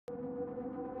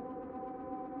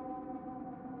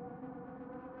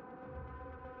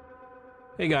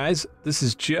Hey guys, this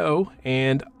is Joe,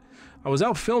 and I was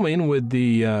out filming with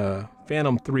the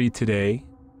Phantom 3 today,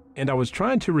 and I was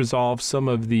trying to resolve some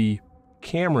of the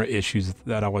camera issues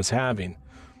that I was having.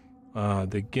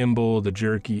 The gimbal, the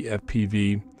jerky,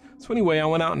 FPV. So anyway, I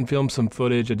went out and filmed some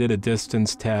footage. I did a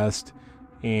distance test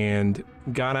and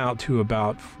got out to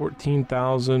about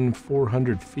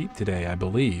 14,400 feet today, I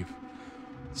believe.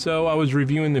 So I was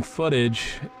reviewing the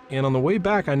footage, and on the way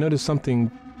back I noticed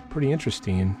something pretty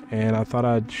interesting, and I thought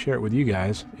I'd share it with you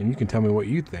guys, and you can tell me what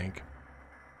you think.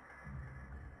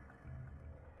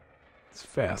 Let's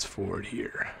fast forward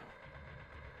here.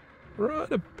 Right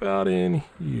about in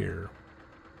here.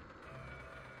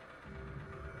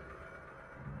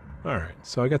 Alright,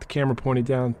 so I got the camera pointed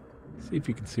down. See if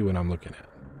you can see what I'm looking at.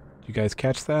 Did you guys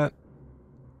catch that?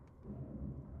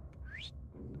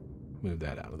 Move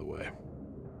that out of the way.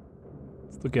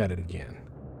 Let's look at it again.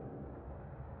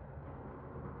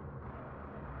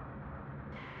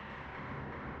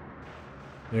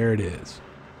 There it is.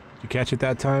 Did you catch it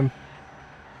that time?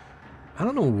 I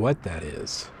don't know what that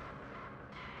is.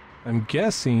 I'm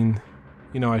guessing,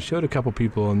 you know, I showed a couple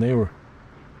people and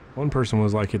one person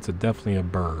was like, it's definitely a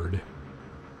bird.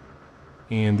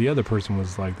 And the other person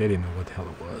was like, they didn't know what the hell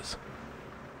it was.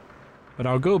 But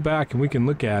I'll go back and we can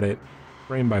look at it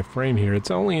frame by frame here.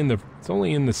 It's only in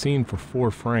the scene for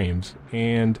 4 frames.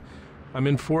 And I'm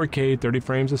in 4K, 30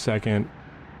 frames a second.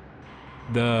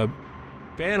 The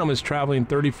Phantom is traveling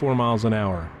 34 miles an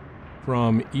hour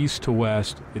from east to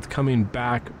west. It's coming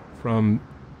back from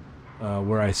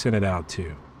where I sent it out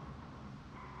to.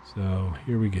 So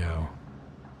here we go.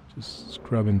 Just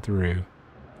scrubbing through.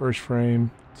 First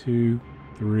frame, 2,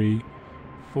 3,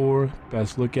 4.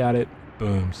 Best look at it.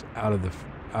 Booms out of the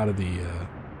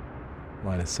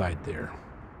line of sight there.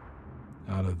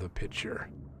 Out of the picture.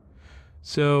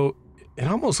 So it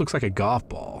almost looks like a golf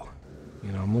ball.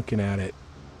 You know, I'm looking at it.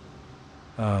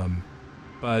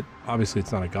 But obviously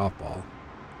it's not a golf ball.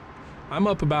 I'm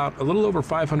up about a little over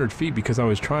 500 feet because I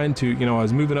was trying to, you know, I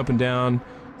was moving up and down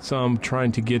some,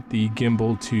 trying to get the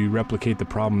gimbal to replicate the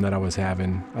problem that I was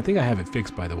having. I think I have it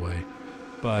fixed, by the way.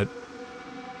 But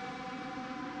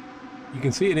you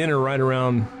can see it enter right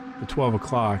around the 12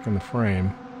 o'clock in the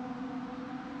frame.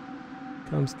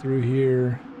 Comes through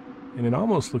here, and it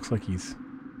almost looks like he's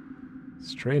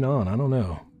straight on. I don't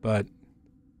know. But,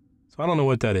 so I don't know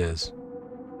what that is.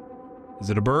 Is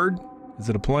it a bird? Is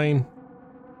it a plane?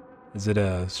 Is it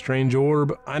a strange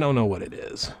orb? I don't know what it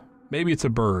is. Maybe it's a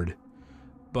bird.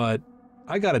 But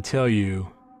I gotta tell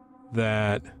you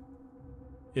that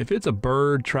if it's a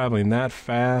bird traveling that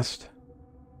fast,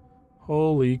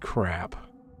 holy crap.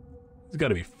 It's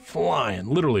gotta be flying,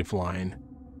 literally flying.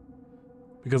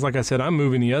 Because like I said, I'm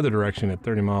moving the other direction at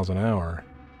 30 miles an hour.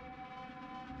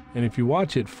 And if you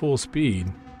watch it full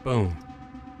speed, boom.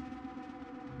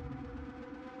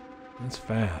 That's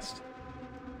fast.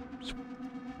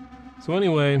 So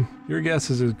anyway, your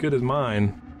guess is as good as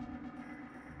mine.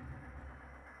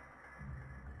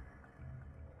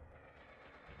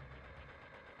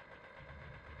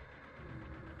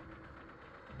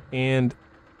 And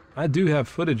I do have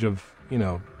footage of, you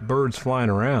know, birds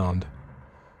flying around.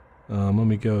 Let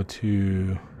me go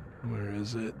to, where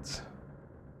is it?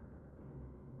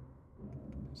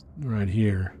 Right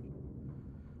here.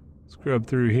 Scrub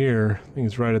through here. I think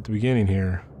it's right at the beginning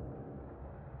here.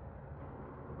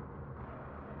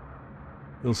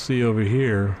 You'll see over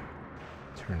here.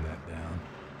 Turn that down.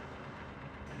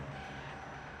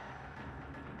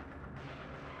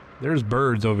 There's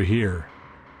birds over here.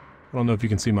 I don't know if you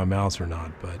can see my mouse or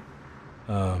not, but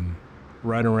coming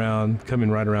right around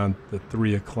the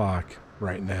 3 o'clock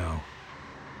right now.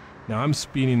 Now I'm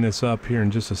speeding this up here in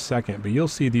just a second, but you'll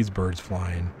see these birds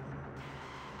flying.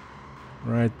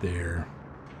 Right there.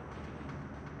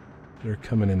 They're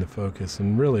coming into focus,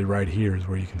 and really right here is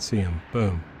where you can see them.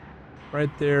 Boom.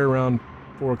 Right there around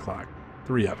 4 o'clock.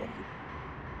 3 of them.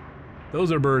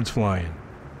 Those are birds flying.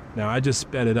 Now I just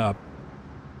sped it up.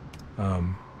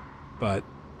 But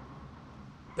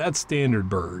that's standard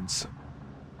birds.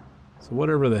 So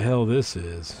whatever the hell this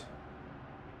is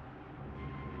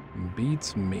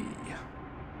beats me.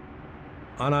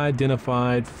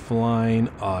 Unidentified flying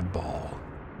oddball.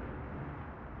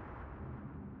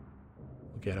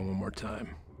 Look at it one more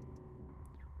time.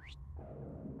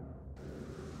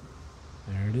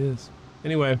 There it is.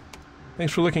 Anyway,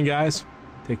 thanks for looking, guys.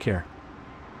 Take care.